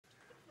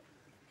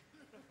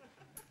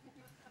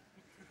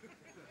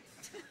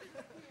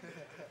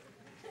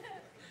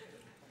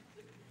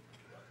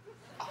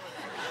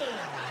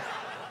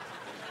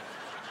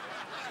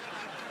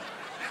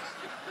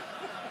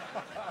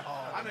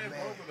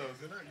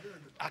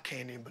I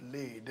can't even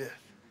believe this.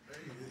 Hey,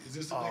 is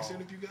this the next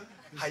interview, guy?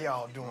 How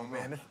y'all doing,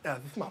 man?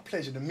 It's my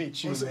pleasure to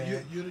meet you,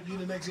 man. You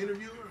the next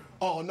interviewer?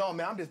 Oh, no,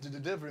 man, I'm just the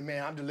delivery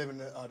man. I'm delivering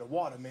the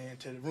water, man,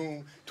 to the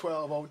room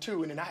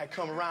 1202, and then I had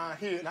come around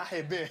here, and I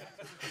had been,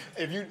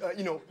 if you,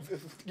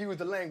 excuse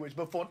the language,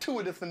 but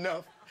fortuitous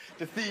enough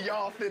to see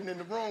y'all sitting in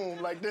the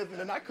room like this, and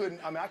then I can't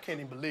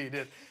even believe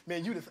this.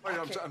 Man, you just,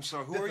 I'm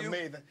sorry, who are you?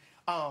 Amazing.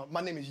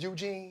 My name is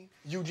Eugene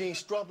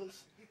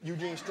Struthers.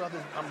 Eugene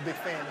Struthers, I'm a big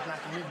fan. It's nice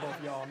to meet both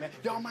of y'all, man.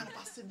 Y'all mind if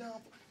I sit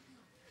down?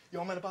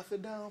 Y'all mind if I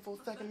sit down for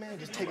a second, man?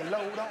 Just take a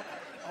load off?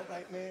 All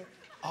right, man.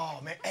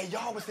 Oh, man. Hey,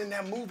 y'all was in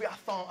that movie I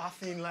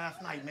seen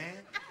last night, man.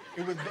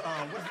 It was,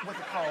 what's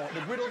it called?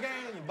 The Griddle Gang?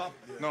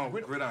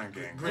 Gridiron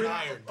Gang.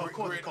 Gridiron. Of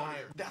course,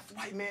 that's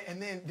right, man.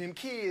 And then them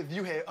kids,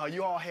 you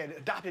all had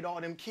adopted all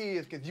them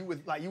kids because you was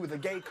a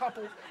gay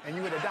couple and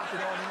you had adopted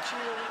all them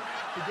children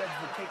together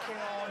to take care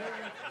of all them.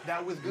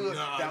 That was good.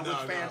 That was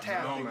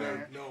fantastic,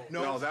 man.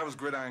 No, that was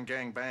Gridiron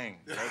Gang Bang.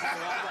 I ain't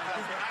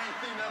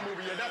seen that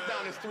movie yet. That's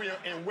down the street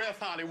in West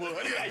Hollywood.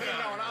 You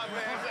know what I'm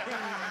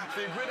saying?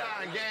 See,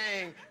 Gridiron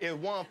Gang is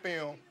one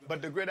film,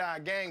 but the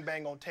Gridiron Gang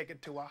Bang gonna take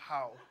it to a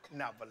whole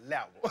nother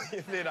level.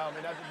 You see what I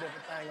mean? That's a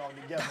different thing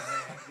altogether,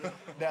 man.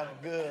 That's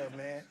good,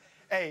 man.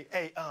 Hey,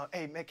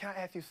 man, can I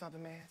ask you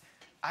something, man?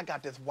 I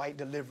got this white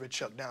delivery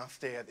truck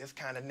downstairs. It's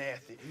kind of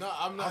nasty. No,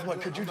 I'm not. You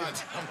can't pick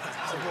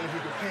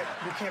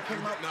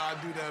my... No, I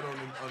do that on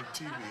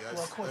TV.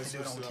 Well, of course you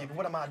do it on TV.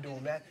 What am I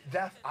doing? I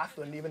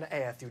shouldn't even have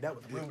asked you. That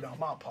was rude on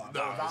my part.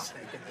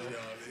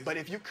 But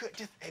if you could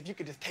just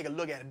take a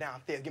look at it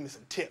downstairs, give me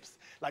some tips.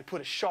 Like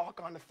put a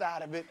shark on the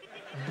side of it,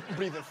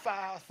 breathing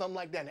fire, something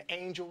like that, and the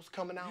angels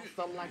coming out,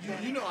 something like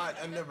that. You know, I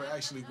never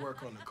actually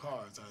work on the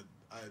cars.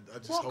 I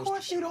just well, of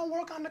course you don't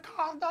work on the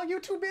cars, dog. You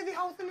too busy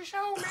hosting the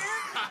show, man.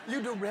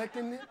 You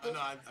directing it. No,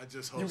 I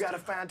just host. You gotta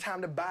find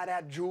time to buy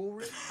that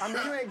jewelry. I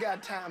mean, you ain't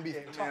got time to be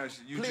talking.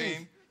 Eugene?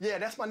 Please. Yeah,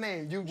 that's my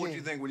name, Eugene. What did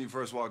you think when you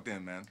first walked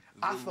in, man?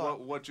 I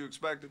thought... What you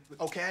expected?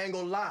 Okay, I ain't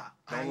gonna lie.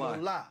 Gonna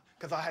lie.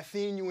 Because I had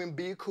seen you in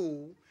Be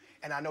Cool,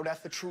 and I know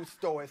that's the true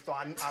story, so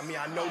I know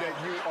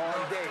that you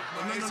are gay.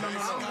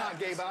 No, I'm not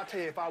gay, but I'll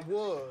tell you, if I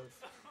was,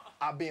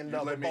 I'd be in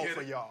love with both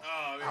of y'all.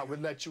 I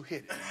would let you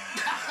hit it.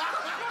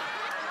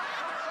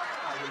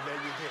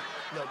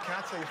 Look, can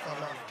I tell you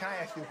something else? Can I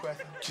ask you a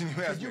question? Can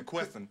you ask me a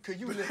question? Could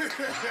you listen?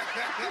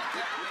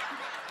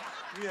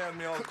 You have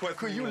me all the questions.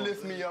 Could you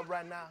lift me up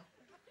right now?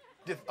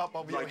 Just up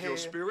over your head. Like your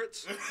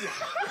spirits?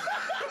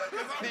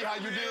 See how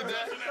you did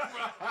that?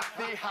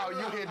 See how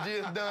you had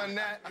just done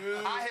that?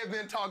 I have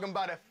been talking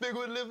about it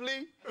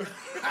figuratively,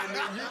 and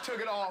then you took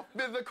it all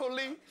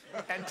physically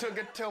and took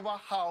it to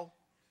a how.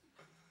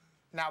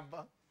 Now,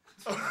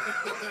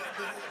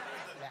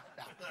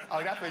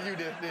 oh, that's what you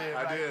just did,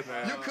 right? I did,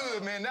 man. You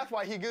could, man. That's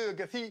why he good,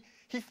 because he's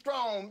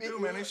strong.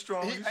 Dude, man, he's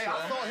strong. Hey,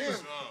 I saw him.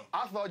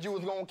 I thought you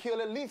was going to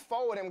kill at least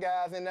 4 of them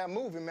guys in that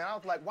movie, man. I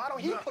was like, why don't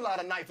he pull out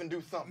a knife and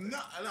do something? No,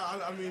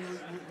 I mean,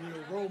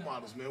 we're role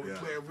models, man. We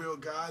play real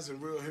guys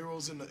and real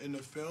heroes in the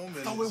film.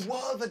 And so it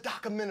was a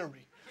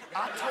documentary.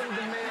 I told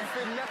the man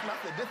sitting next to me, I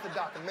said, this is a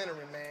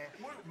documentary, man.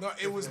 No,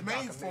 it was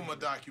made from a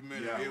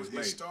documentary. Yeah,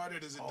 it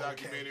started as a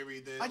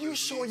documentary. Are you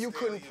sure you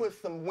couldn't put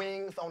some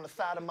wings on the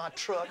side of my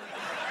truck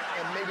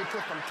and maybe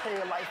put some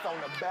tail lights on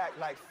the back,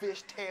 like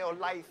fish tail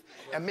lights,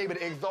 and maybe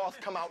the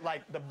exhaust come out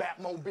like the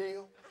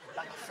Batmobile,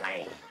 like a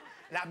flame?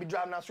 And I'd be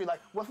driving down the street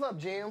like, what's up,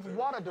 Jim's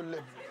water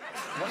delivery?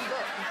 What's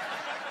up?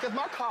 Because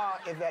my car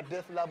is at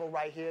this level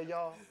right here,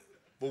 y'all.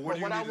 But what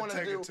do you need to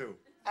take it to?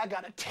 I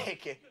gotta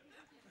take it.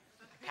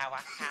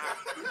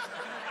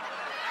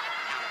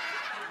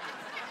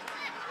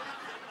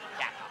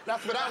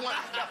 That's what I want.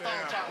 That's what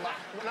I'm talking about.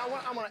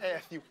 I want to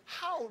ask you,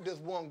 how does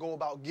one go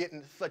about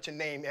getting such a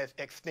name as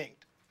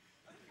Extinct?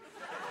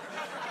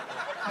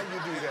 How you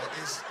do that?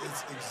 It's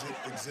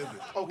Xzibit.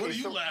 Okay, what are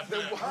you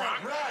laughing at? Right.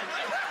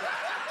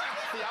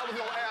 See, I was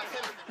gonna ask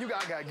him. You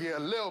gotta give a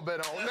little bit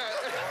on that.